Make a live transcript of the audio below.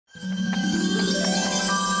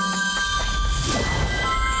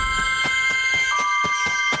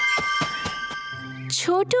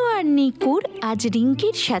ছোট আর নিকুর আজ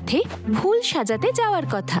রিঙ্কির সাথে ফুল সাজাতে যাওয়ার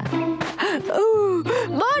কথা।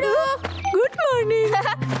 বড় গুড মর্নিং।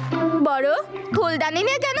 বড় ফুলদানি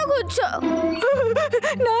নিয়ে কেন ঘুরছো?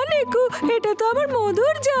 না নিকু, এটা তো আমার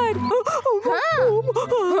মধুর জার।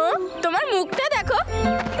 তোমার মুখটা দেখো।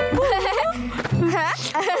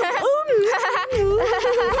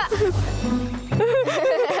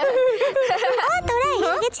 তোরা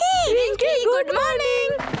এসে গেছিস? Rinki good morning.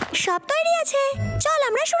 সব তৈরি আছে, চল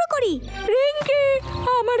আমরা শুরু করি। রিঙ্কি,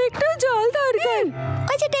 আমার একটু জল দরকার।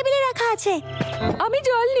 ওই যে টেবিলে রাখা আছে। আমি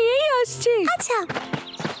জল নিয়েই আসছি। আচ্ছা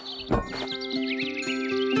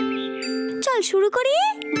চল শুরু করি।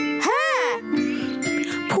 হ্যাঁ,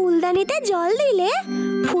 ফুলদানিতে জল দিলে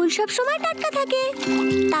ফুল সব সময় টাটকা থাকে।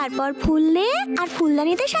 তারপর ফুল নে আর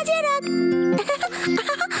ফুলদানিতে সাজিয়ে রাখ।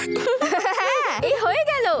 এই হয়ে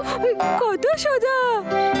গেল। কত সোজা।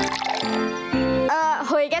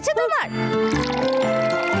 হয়ে গেছে তোমার?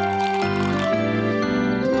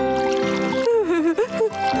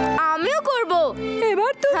 আমিও করব।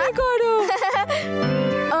 এবার তুমি করো।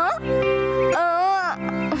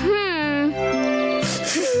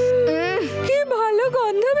 কি ভালো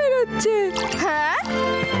গন্ধ বেরোচ্ছে। হ্যাঁ,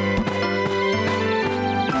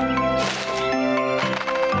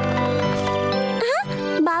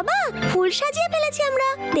 বাবা ফুল সাজিয়ে ফেলেছি আমরা,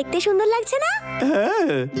 দেখতে সুন্দর লাগছে না?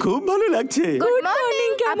 হ্যাঁ, খুব ভালো লাগছে। Good morning.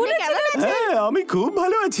 কেমন আছেন? হ্যাঁ, আমি খুব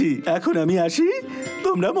ভালো আছি। এখন আমি আসি,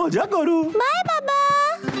 তোমরা মজা করো। বাই বাবা।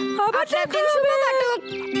 আবার আপনার দিন শুভ কাটুক।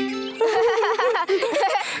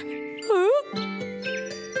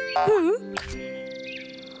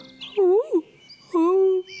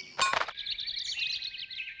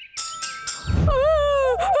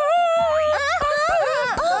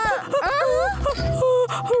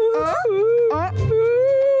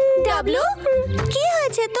 ডাবলু, কি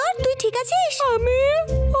হয়েছে তোর? তুই ঠিক আছিস? আমি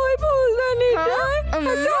ওই ফুলদানিটায়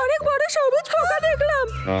একটা অনেক বড় সবুজ পোকা দেখলাম।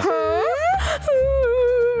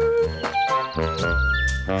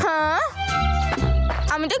 হ্যাঁ,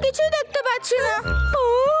 আমি তো কিছুই দেখতে পাচ্ছি না।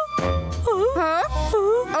 হ্যাঁ,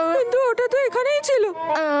 কিন্তু ওটা তো এখানেই ছিল।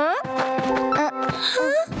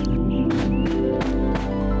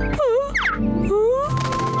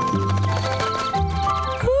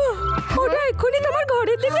 ওটা এক্ষুনি তোমার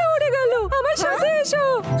ঘরের দিকে উড়ে গেল। আমার সাথে এসো।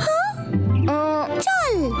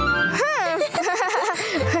 চল।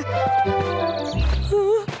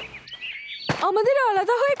 আমাদের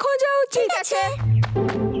আলাদা হয়ে খোঁজা উচিত। ঠিক আছে।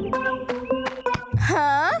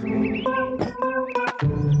 হ্যাঁ,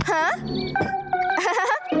 হ্যাঁ,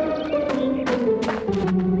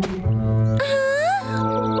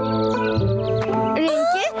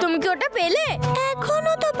 রিঙ্কি তুমি কি ওটা পেলে?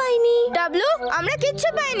 এখনো তো পাইনি। ডাবলু, আমরা কিচ্ছু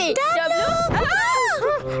পাইনি। ডাবলু,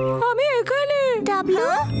 আমি এখানে। ডাবলু,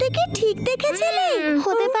 তুই কি ঠিক দেখেছিলি?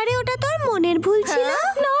 হতে পারে ওটা তোর মনের ভুল ছিল।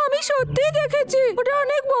 না, আমি সত্যি দেখেছি। ওটা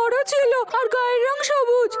অনেক বড় ছিল আর গায়ের রং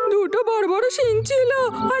সবুজ। দুটো বড় বড় শিং ছিল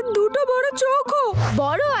আর দুটো বড় চোখও।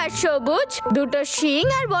 বড় আর সবুজ দুটো শিং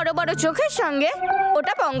আর বড় বড় চোখের সঙ্গে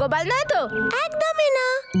ওটা পঙ্গপাল নয় তো? একদমই না,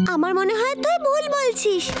 আমার মনে হয় তুই ভুল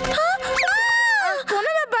বলছিস। কোনো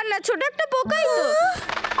ব্যাপার না, ছোট একটা পোকাই তো।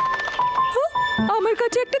 আমার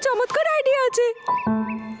কাছে একটা চমৎকার আইডিয়া আছে।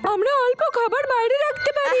 আমরা অল্প খাবার বাইরে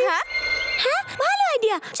রাখতে পারি। হ্যাঁ, হ্যাঁ, ভালো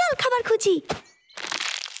আইডিয়া। চল খাবার খুঁজি।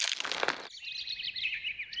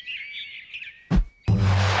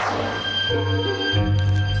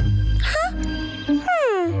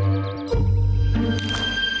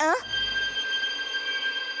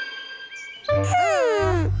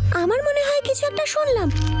 আমার মনে হয় কিছু একটা শুনলাম।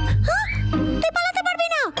 তুই পালাতে পারবি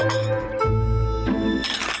না।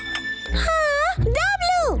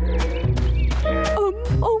 ডাবলু,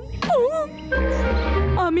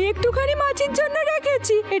 আমি একটুখানি মাছির জন্য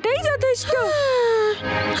রেখেছি, এটাই যথেষ্ট।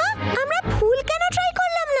 আমরা ফুল কেন ট্রাই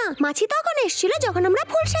করলাম না? মাছি তখন এসেছিল যখন আমরা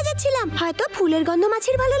ফুল সাজাচ্ছিলাম। হয়তো ফুলের গন্ধ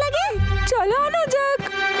মাছির ভালো লাগে। চলো আনা যাক।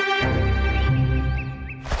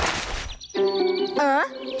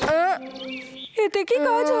 এতে কি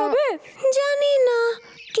কাজ হবে? জানি না,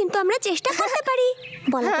 কিন্তু আমরা চেষ্টা করতে পারি।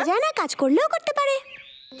 বলা তো যায় না, কাজ করলেও করতে পারে।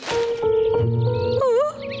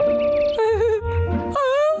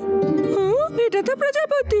 এটা তো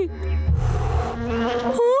প্রজাপতি।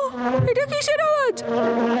 এটা কিসের আওয়াজ?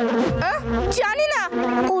 জানি না।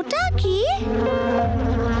 ওটা কি?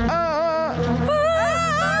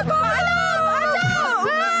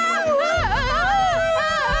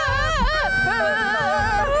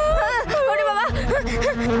 ওরে বাবা,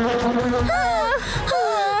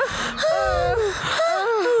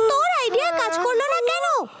 তোর আইডিয়া কাজ করলো না কেন?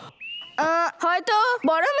 হয়তো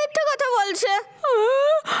বড় মিথ্যে কথা বলছে।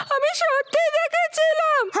 আমি সত্যি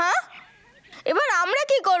দেখেছিলাম। হ্যাঁ, এবার আমরা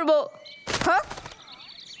কি করব? হ্যাঁ,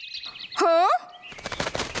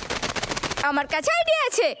 আমার কাছে আইডিয়া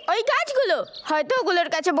আছে। ওই গাছগুলো হয়তো ওগুলোর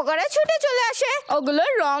কাছে পোকারা ছুটে চলে আসে।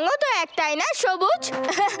 ওগুলোর রঙও তো একটাই না, সবুজ।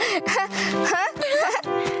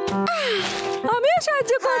 আমিও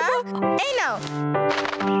সাহায্য করবো। এই নাও।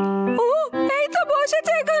 ও, এই তো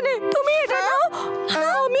বসেছে এখানে। তুমি এটা নাও,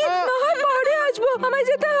 আমি না হয় পরে আসবো, আমায়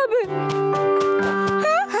যেতে হবে।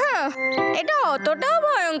 হ্যাঁ, এটা অতটাও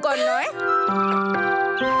ভয়ঙ্কর নয়।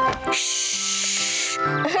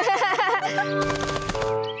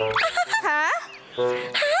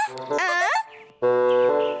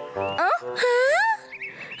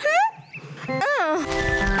 হ্যাঁ,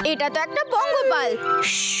 এটা তো একটা পঙ্গপাল।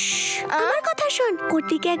 আমার কথা শোন, ওর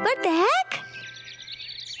দিকে একবার দেখ।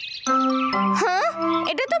 হ্যাঁ,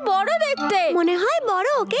 এটা তো বড় দেখতে। মনে হয় বড়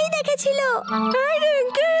ওকেই দেখেছিল। এই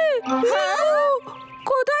রিঙ্কি,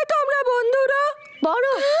 কোথায় তোমরা বন্ধুরা? বড়,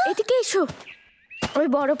 এদিকে এসো। ওই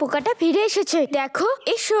বড় পোকাটা ফিরে এসেছে, দেখো,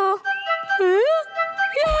 এসো।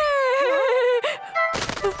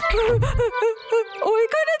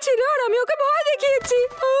 ওইখানে ছিল আর আমি ওকে ভয় দেখিয়েছি।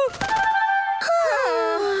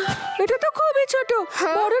 এটা তো খুবই ছোট।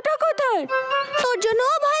 বড়টা কোথায়? তোর জন্য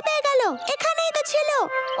ও ভয় পেয়ে গেল। এখানেই তো ছিল।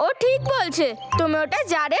 ও ঠিক বলছে, তুমি ওটা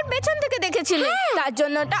জারের পেছন থেকে দেখেছিলে, তার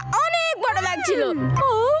জন্য ওটা অনেক বড় লাগছিল।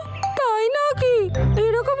 ও, তাই নাকি?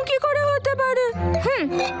 এরকম কি করে হতে পারে?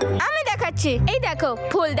 আমি দেখাচ্ছি। এই দেখো,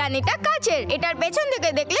 ফুলদানিটা কাচের, এটার পেছন থেকে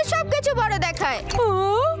দেখলে সবকিছু বড় দেখায়। ও,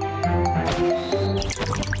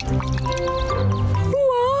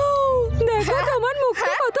 ওয়াও, দেখো তোমার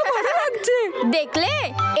মুখটা কত বড় লাগছে। দেখলে,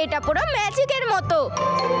 এটা পুরো ম্যাজিকের মতো।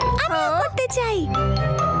 আমিও করতে চাই।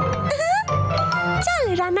 চল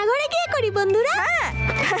রান্নাঘরে গিয়ে করি বন্ধুরা।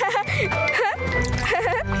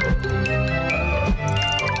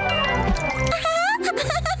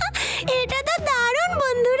 এটা তো দারুণ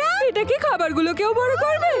বন্ধুরা। এটা কি খাবারগুলো কেউ বড়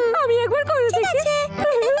করবে? আমি একবার করে দেখি।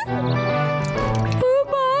 ও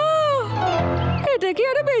মা, এটা কি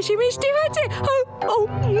আরো বেশি মিষ্টি হয়েছে?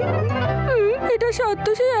 এটা সত্য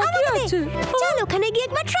সে একই আছে। চল ওখানে গিয়ে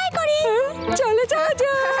একবার ট্রাই করি। চলে যাওয়া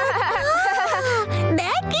যাক।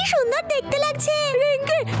 দেখ কি সুন্দর দেখতে লাগছে।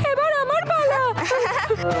 রিঙ্কি, এবার আমার পালা।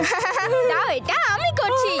 দাও, এটা আমি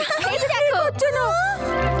করছি। এই দেখো। হচ্ছে না।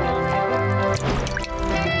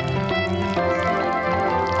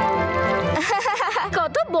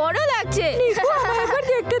 কত বড় লাগছে। নিকু, আমায় একবার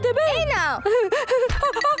দেখতে দেবে? এই নাও।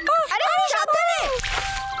 আরে সাবধানে।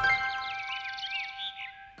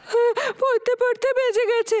 পড়তে পড়তে বেজে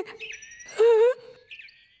গেছে।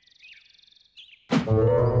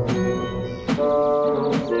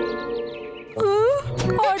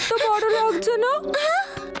 আর তো বড় লাগছে না।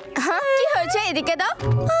 হ্যাঁ, কি হয়েছে? এদিকে দাও।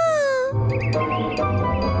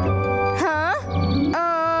 হ্যাঁ,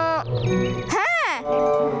 হ্যাঁ,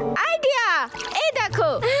 আইডিয়া। এই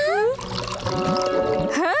দেখো।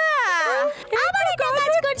 হ্যাঁ, আবার এটা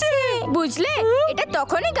কাজ করছে। বুঝলে, এটা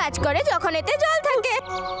তখনই কাজ করে যখন এতে জল থাকে।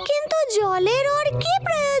 কিন্তু জলের ওর কি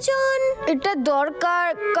প্রয়োজন? এটা দরকার,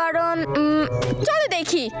 কারণ চলো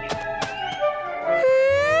দেখি।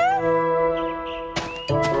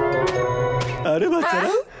 আরে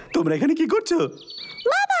বাচ্চারা, তোমরা এখানে কি করছো?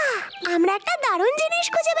 বাবা, আমরা একটা দারুণ জিনিস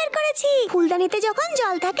খুঁজে বের করেছি। ফুলদানিতে যখন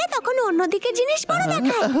জল থাকে তখন অন্যদিকে জিনিস বড়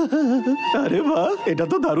দেখায়। আরে বাহ, এটা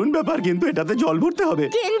তো দারুণ ব্যাপার, কিন্তু এটাতে জল ভরতে হবে।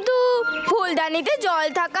 কিন্তু ফুলদানিতে জল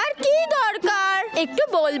থাকার কি দরকার, একটু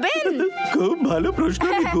বলবেন? খুব ভালো প্রশ্ন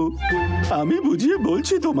নিকু। আমি বুঝিয়ে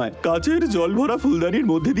বলছি তোমায়। কাচের জল ভরা ফুলদানির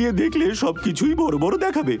মধ্যে দিয়ে দেখলে সবকিছুই বড় বড়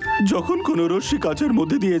দেখাবে যখন কোনো রশ্মি কাচের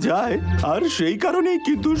মধ্যে দিয়ে যায়, আর সেই কারণেই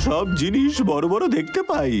কিন্তু সব জিনিস বড় বড় দেখতে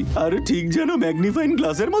পাই, আর ঠিক যেন ম্যাগনিফাইং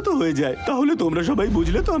গ্লাসের মতো হয়ে যায়। তাহলে তোমরা সবাই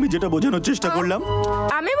বুঝলে তো আমি যেটা বোঝানোর চেষ্টা করলাম?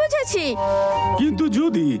 আমি বুঝেছি। কিন্তু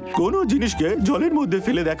যদি কোনো জিনিসকে জলের মধ্যে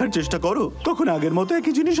ফেলে দেখার চেষ্টা করো, তখন আগের মতো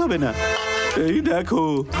একই জিনিস হবে না। এই দেখো,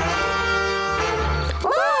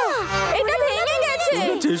 এটা ভেঙে গেছে।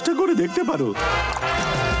 তোমরা চেষ্টা করে দেখতে পারো।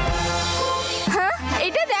 হ্যাঁ,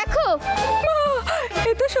 এটা দেখো।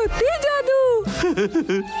 এ তো সত্যিই জাদু।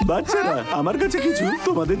 বাচ্চারা, আমার কাছে কিছু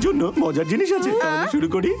তোমাদের জন্য মজার জিনিস আছে। তাহলে শুরু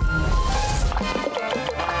করি।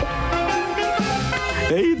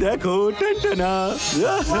 এই দেখো, টানটানা।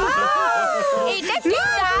 এটা কি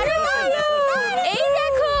দারুণ! এই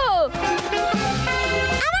দেখো।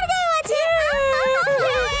 আমার গায়েও আছে।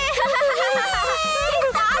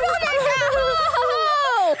 দারুণ এটা!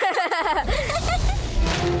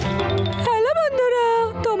 হ্যালো বন্ধুরা,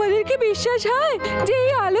 তোমাদের কি বিশ্বাস হয় যে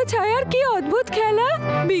এই আলো ছায়ার কি অদ্ভুত খেলা?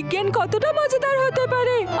 বিজ্ঞান কতটা মজাদার হতে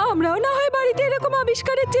পারে। আমরাও না হয় বাড়িতে এরকম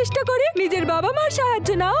আবিষ্কারের চেষ্টা করি। নিজের বাবা মার সাহায্য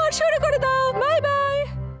নাও আর শুরু করে দাও। Bye bye.